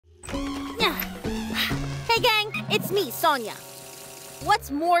It's me, Sonya.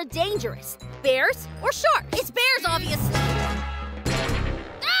 What's more dangerous, bears or sharks? It's bears, obviously.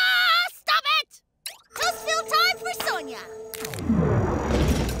 Ah! Stop it! Toastville time for Sonya.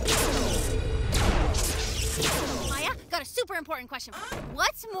 Maya, got a super important question.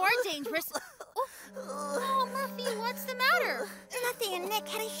 What's more dangerous? Oh, Muffy, what's the matter? Muffy and Nick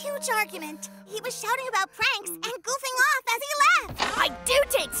had a huge argument. He was shouting about pranks and goofing off as he laughed. I do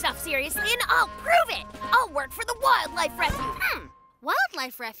take stuff seriously, and I'll prove it. I'll work for the wildlife refuge.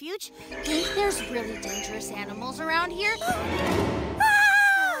 Wildlife refuge? Think there's really dangerous animals around here? That's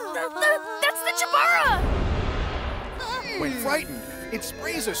the Jabara! When frightened, it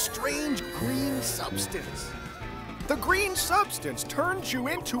sprays a strange green substance. The green substance turns you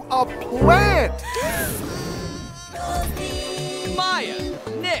into a plant! Maya,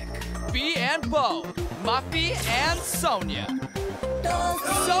 Nick, Bee and Bo, Muffy and Sonya.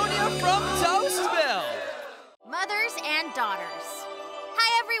 Sonya from Toastville! Mothers and daughters.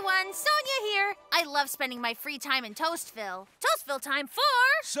 Hi everyone, Sonya here. I love spending my free time in Toastville. Toastville time for...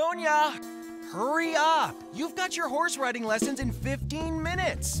 Sonya, hurry up. You've got your horse riding lessons in 15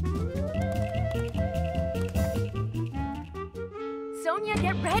 minutes. Sonya,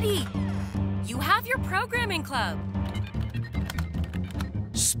 get ready. You have your programming club.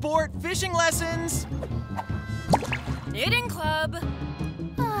 Sport fishing lessons. Knitting club.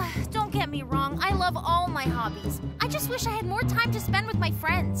 Don't get me wrong, I love all my hobbies. I just wish I had more time to spend with my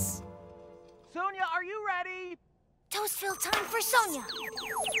friends. Sonya, are you ready? Toastville time for Sonya.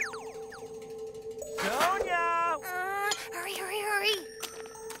 Sonya! Hurry, hurry, hurry.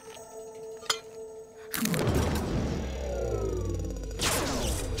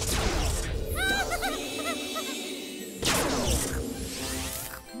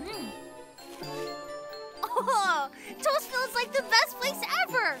 Oh, Toastville is like the best place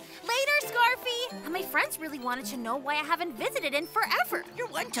ever. Later, Scarfy. And my friends really wanted to know why I haven't visited in forever. You're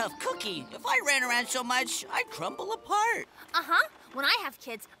one tough cookie. If I ran around so much, I'd crumble apart. Uh-huh. When I have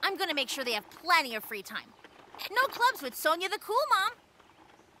kids, I'm gonna make sure they have plenty of free time. No clubs with Sonya the Cool Mom.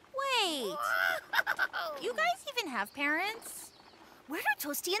 Wait. You guys even have parents? Where do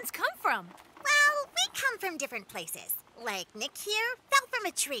Toastians come from? Well, we come from different places. Like Nick here fell from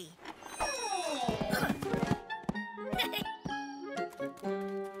a tree.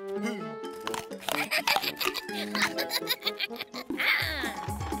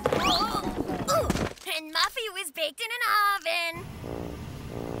 And Muffy was baked in an oven.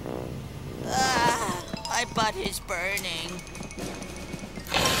 My butt is burning.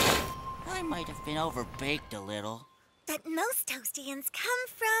 I might have been overbaked a little. But most Toastians come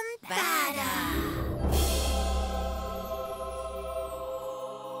from Bada.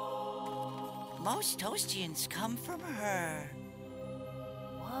 Most Toastians come from her.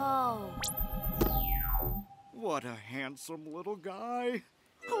 Whoa. What a handsome little guy.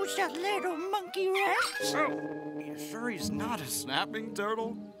 Who's that little monkey rat? Oh, you sure he's not a snapping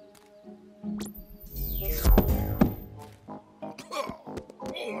turtle? Oh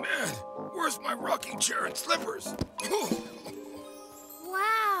man, where's my rocking chair and slippers?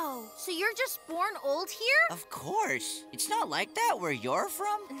 Wow. So you're just born old here? Of course. It's not like that where you're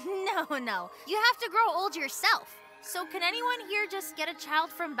from. No. You have to grow old yourself. So can anyone here just get a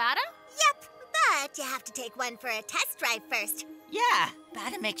child from Bada? Yep, but you have to take one for a test drive first. Yeah,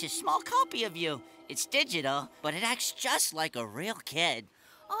 Bada makes a small copy of you. It's digital, but it acts just like a real kid.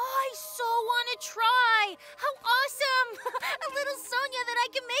 Oh, I so want to try. How awesome. A little Sonya that I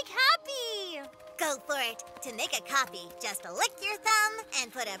can make happy. Go for it. To make a copy, just lick your thumb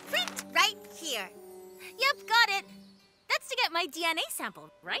and put a print right here. Yep, got it. That's to get my DNA sample,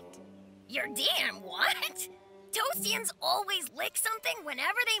 right? Your damn what? Toastians always lick something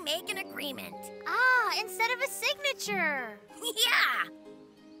whenever they make an agreement. Ah, instead of a signature. Yeah.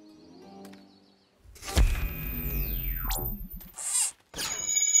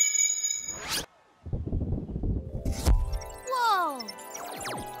 Whoa.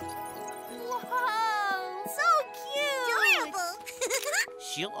 Whoa, so cute. Adorable.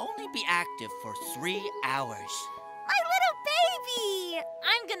 She'll only be active for 3 hours. My little baby.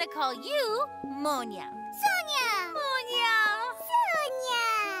 I'm gonna call you Monya. Sonya. Monya.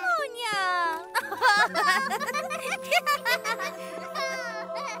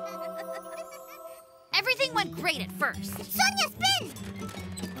 Everything went great at first. Sonya, spin!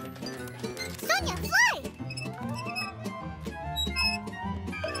 Sonya, fly!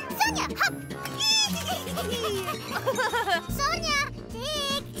 Sonya, hop! Sonya,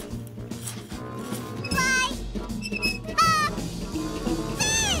 dig! Fly! Hop!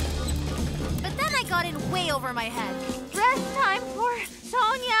 Spin! But then I got in way over my head. Rest time for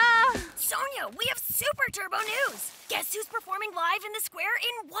Sonya. Sonya, we have super Turbo News. Guess who's performing live in the square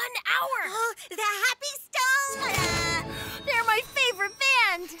in 1 hour? Oh, the Happy Stones! They're my favorite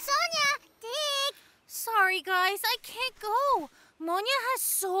band. Sonya, Dig! Sorry, guys, I can't go. Monya has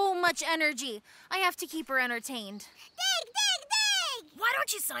so much energy. I have to keep her entertained. Dig! Why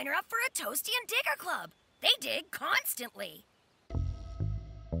don't you sign her up for a Toastian Digger Club? They dig constantly.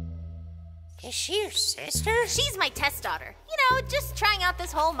 Is she your sister? She's my test daughter. You know, just trying out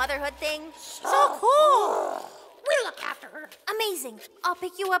this whole motherhood thing. So cool. We'll look after her. Amazing. I'll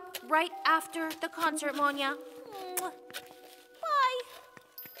pick you up right after the concert, Monya. Bye.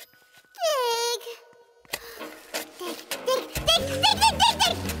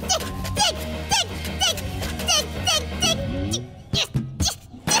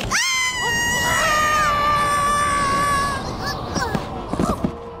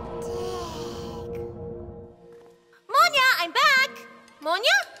 Monya, I'm back.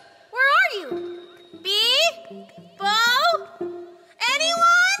 Monya, where are you? Bee? Bo?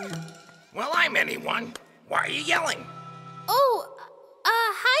 Anyone? Well, I'm anyone. Why are you yelling? Oh,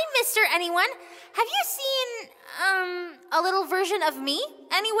 hi, Mr. Anyone. Have you seen, a little version of me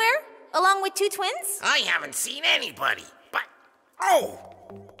anywhere, along with two twins? I haven't seen anybody, but... Oh!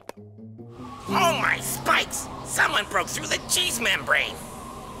 Oh, my spikes! Someone broke through the cheese membrane.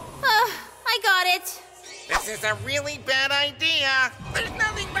 I got it. This is a really bad idea. There's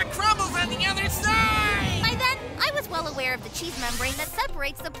nothing but Crumbles on the other side! By then, I was well aware of the cheese membrane that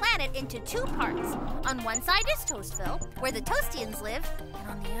separates the planet into two parts. On one side is Toastville, where the Toastians live, and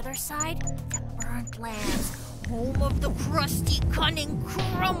on the other side, the burnt lands, home of the crusty, cunning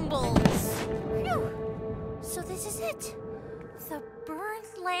Crumbles. Phew. So this is it. The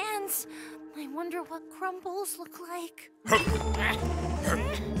burnt lands. I wonder what Crumbles look like.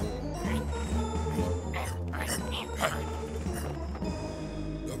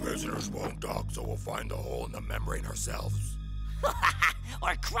 The visitors won't talk, so we'll find a hole in the membrane ourselves.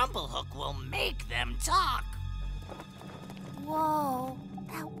 Or Crumble Hook will make them talk. Whoa,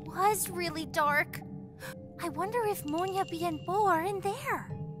 that was really dark. I wonder if Monya B and Bo are in there.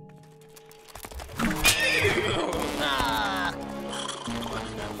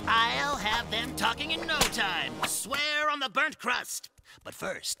 I'll have them talking in no time. Swear on the burnt crust. But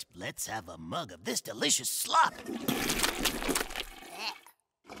first, let's have a mug of this delicious slop.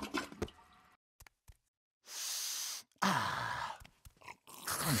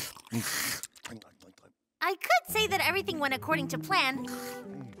 I could say that everything went according to plan,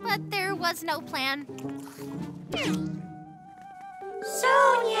 but there was no plan.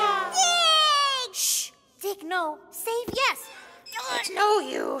 Sonya! Dig! Shh! Dig no. Save yes. It's no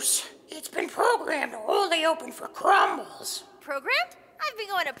use. It's been programmed to only open for Crumbles. Programmed? I've been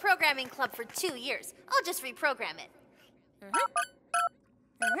going to programming club for 2 years. I'll just reprogram it.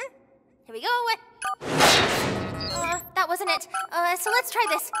 Here we go. That wasn't it. So let's try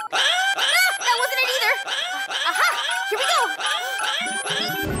this. That wasn't it either. Aha! Here we go.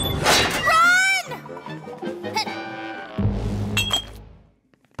 Run!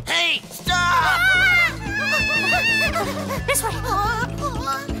 Hey, stop! This way.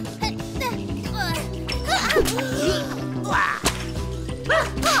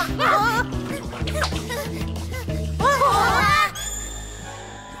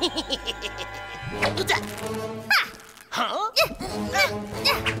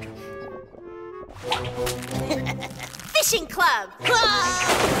 Fishing club.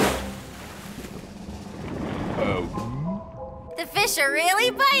 The fish are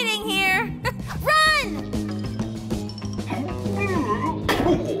really biting here. Run!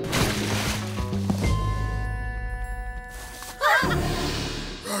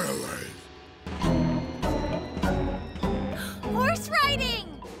 Horse riding!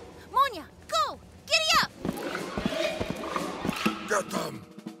 Monya, go! Giddy up! Get them!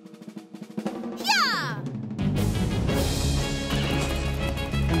 Yeah!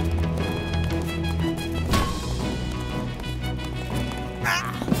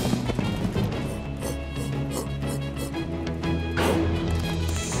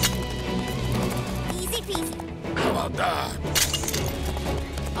 Easy peasy. How about that?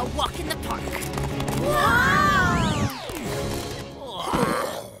 A walk in the park. Wow!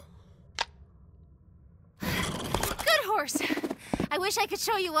 Good horse. I wish I could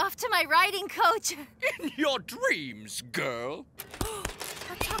show you off to my riding coach. In your dreams, girl.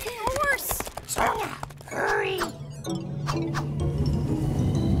 A talking horse. Sonya, hurry!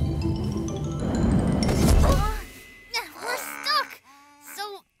 We're stuck.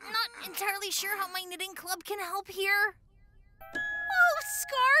 So, not entirely sure how my knitting club can help here. Oh,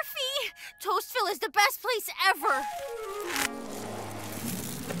 Scarfy! Toastville is the best place ever.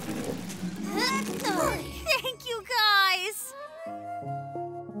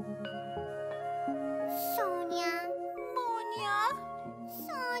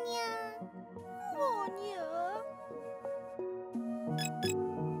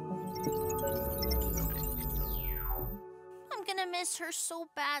 I'm gonna miss her so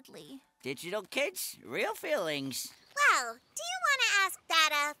badly. Digital kids, real feelings. Well, do you want to ask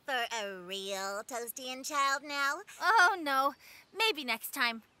Dada for a real Toastian child now? Oh, no. Maybe next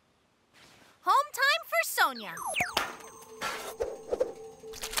time. Home time for Sonya.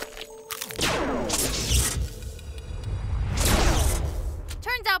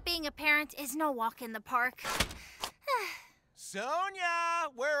 Turns out being a parent is no walk in the park. Sonya,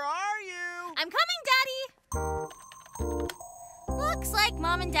 where are you? I'm coming, Daddy! Looks like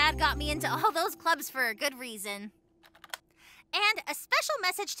Mom and Dad got me into all those clubs for a good reason. And a special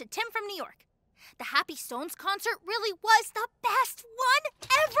message to Tim from New York. The Happy Stones concert really was the best one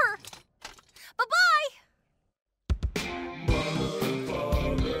ever!